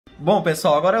Bom,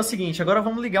 pessoal, agora é o seguinte, agora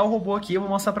vamos ligar o robô aqui, eu vou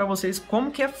mostrar pra vocês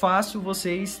como que é fácil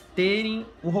vocês terem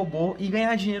o robô e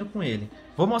ganhar dinheiro com ele.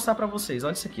 Vou mostrar pra vocês,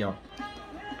 olha isso aqui, ó.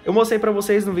 Eu mostrei pra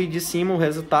vocês no vídeo de cima o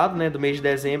resultado, né, do mês de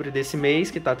dezembro desse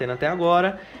mês que tá tendo até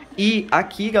agora. E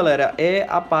aqui, galera, é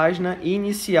a página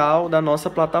inicial da nossa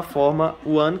plataforma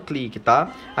Click,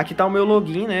 tá? Aqui tá o meu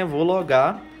login, né, vou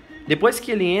logar. Depois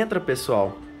que ele entra,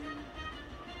 pessoal...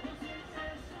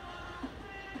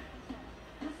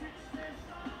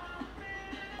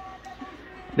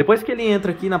 Depois que ele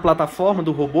entra aqui na plataforma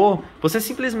do robô, você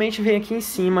simplesmente vem aqui em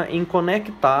cima em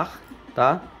conectar,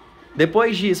 tá?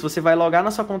 Depois disso, você vai logar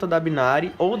na sua conta da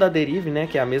Binary ou da Derive, né,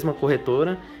 que é a mesma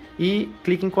corretora, e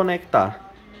clica em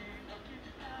conectar.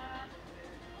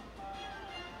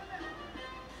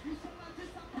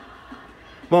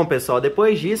 Bom, pessoal,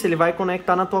 depois disso ele vai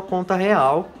conectar na tua conta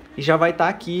real e já vai estar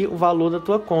aqui o valor da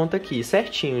tua conta aqui,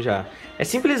 certinho já. É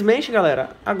simplesmente,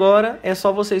 galera, agora é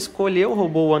só você escolher o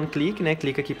robô Click, né?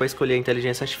 Clica aqui para escolher a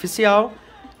inteligência artificial,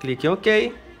 clique em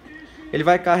OK. Ele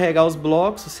vai carregar os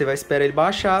blocos, você vai esperar ele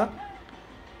baixar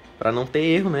para não ter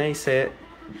erro, né? Isso é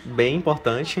bem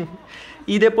importante.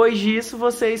 E depois disso,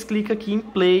 vocês clicam aqui em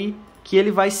Play, que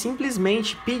ele vai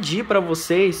simplesmente pedir para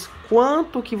vocês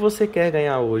quanto que você quer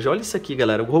ganhar hoje. Olha isso aqui,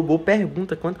 galera. O robô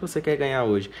pergunta quanto que você quer ganhar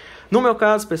hoje. No meu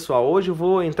caso, pessoal, hoje eu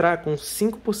vou entrar com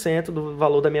 5% do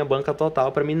valor da minha banca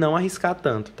total para mim não arriscar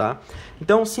tanto, tá?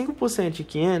 Então, 5% de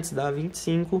 500 dá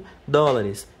 25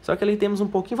 dólares. Só que ali temos um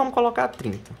pouquinho, vamos colocar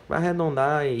 30. Vai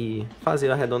arredondar e fazer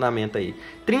o arredondamento aí.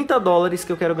 30 dólares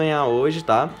que eu quero ganhar hoje,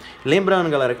 tá? Lembrando,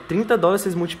 galera, que 30 dólares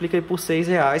vocês multiplicam aí por 6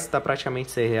 reais, tá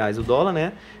praticamente 6 reais o dólar,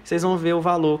 né? Vocês vão ver o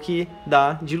valor que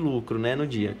dá de lucro, né, no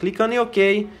dia. Clicando em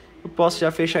OK, eu posso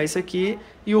já fechar isso aqui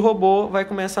e o robô vai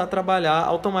começar a trabalhar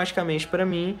automaticamente para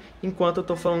mim enquanto eu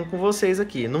estou falando com vocês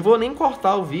aqui. Não vou nem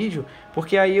cortar o vídeo,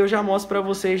 porque aí eu já mostro para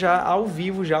vocês já ao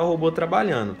vivo já o robô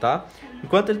trabalhando, tá?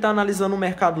 Enquanto ele está analisando o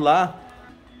mercado lá,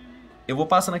 eu vou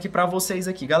passando aqui para vocês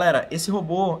aqui. Galera, esse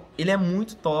robô, ele é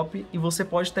muito top e você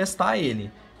pode testar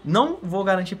ele. Não vou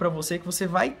garantir para você que você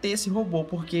vai ter esse robô,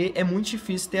 porque é muito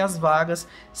difícil ter as vagas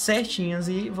certinhas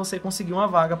e você conseguir uma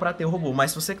vaga para ter o robô. Mas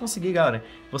se você conseguir, galera,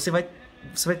 você vai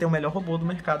ter o melhor robô do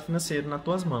mercado financeiro nas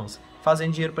tuas mãos,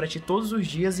 fazendo dinheiro para ti todos os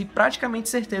dias e praticamente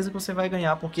certeza que você vai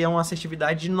ganhar, porque é uma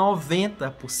assertividade de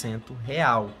 90%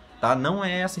 real, tá? Não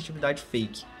é assertividade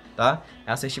fake, tá?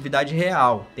 É assertividade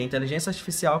real. Tem inteligência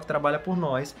artificial que trabalha por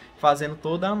nós, fazendo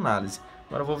toda a análise.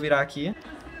 Agora eu vou virar aqui.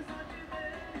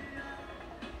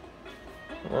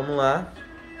 Vamos lá.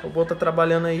 O robô tá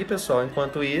trabalhando aí, pessoal.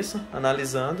 Enquanto isso,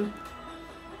 analisando.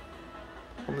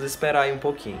 Vamos esperar aí um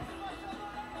pouquinho.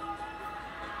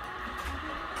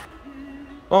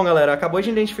 Bom, galera, acabou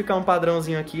de identificar um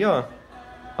padrãozinho aqui, ó.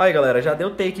 Aí, galera, já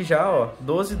deu take já, ó.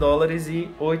 12 dólares e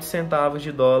 8 centavos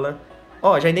de dólar.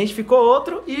 Ó, já identificou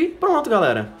outro e pronto,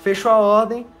 galera. Fechou a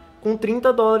ordem com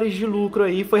 30 dólares de lucro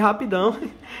aí. Foi rapidão.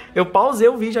 Eu pausei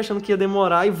o vídeo achando que ia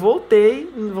demorar e voltei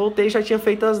e já tinha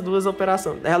feito as duas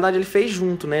operações. Na realidade, ele fez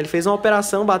junto, né? Ele fez uma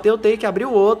operação, bateu o take,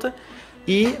 abriu outra.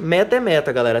 E meta é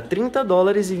meta, galera. 30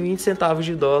 dólares e 20 centavos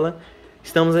de dólar.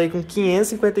 Estamos aí com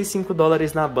 555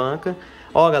 dólares na banca.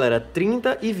 Ó, galera,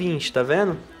 30 e 20, tá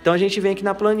vendo? Então a gente vem aqui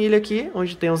na planilha aqui,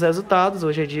 onde tem os resultados.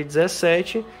 Hoje é dia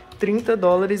 17, 30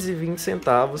 dólares e 20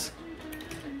 centavos.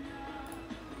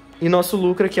 E nosso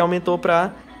lucro aqui aumentou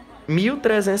para R$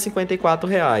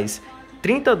 1.354.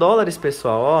 30 dólares,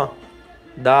 pessoal, ó,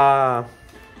 dá...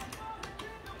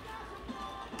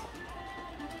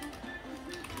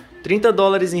 30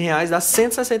 dólares em reais dá R$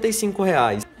 165.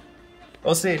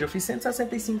 Ou seja, eu fiz R$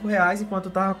 165 enquanto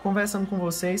eu tava conversando com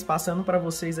vocês, passando para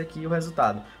vocês aqui o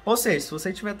resultado. Ou seja, se você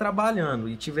estiver trabalhando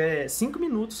e tiver 5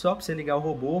 minutos só para você ligar o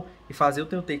robô e fazer o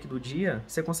teu take do dia,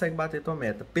 você consegue bater tua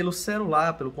meta. Pelo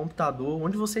celular, pelo computador,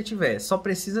 onde você estiver. Só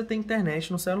precisa ter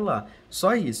internet no celular.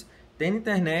 Só isso. Tendo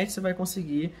internet, você vai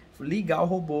conseguir ligar o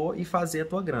robô e fazer a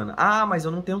tua grana. Ah, mas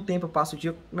eu não tenho tempo, eu passo o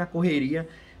dia na correria.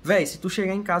 Véi, se tu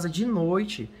chegar em casa de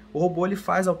noite, o robô ele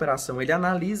faz a operação, ele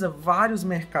analisa vários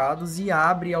mercados e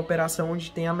abre a operação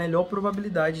onde tem a melhor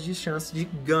probabilidade de chance de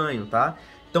ganho, tá?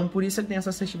 Então por isso ele tem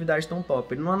essa assertividade tão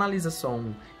top. Ele não analisa só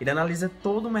um, ele analisa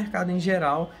todo o mercado em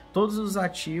geral, todos os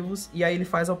ativos, e aí ele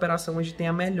faz a operação onde tem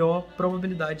a melhor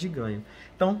probabilidade de ganho.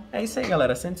 Então é isso aí,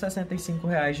 galera, R$ 165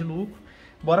 de lucro,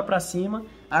 bora pra cima.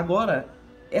 Agora...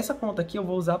 essa conta aqui eu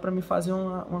vou usar para me fazer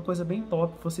uma coisa bem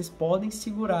top, que vocês podem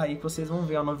segurar aí, que vocês vão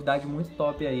ver uma novidade muito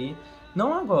top aí.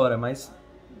 Não agora, mas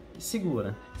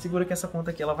segura. Segura que essa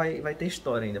conta aqui ela vai ter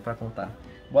história ainda para contar.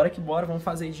 Bora que bora, vamos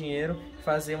fazer dinheiro,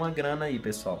 fazer uma grana aí,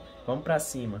 pessoal. Vamos para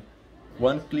cima.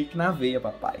 Click na veia,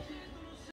 papai.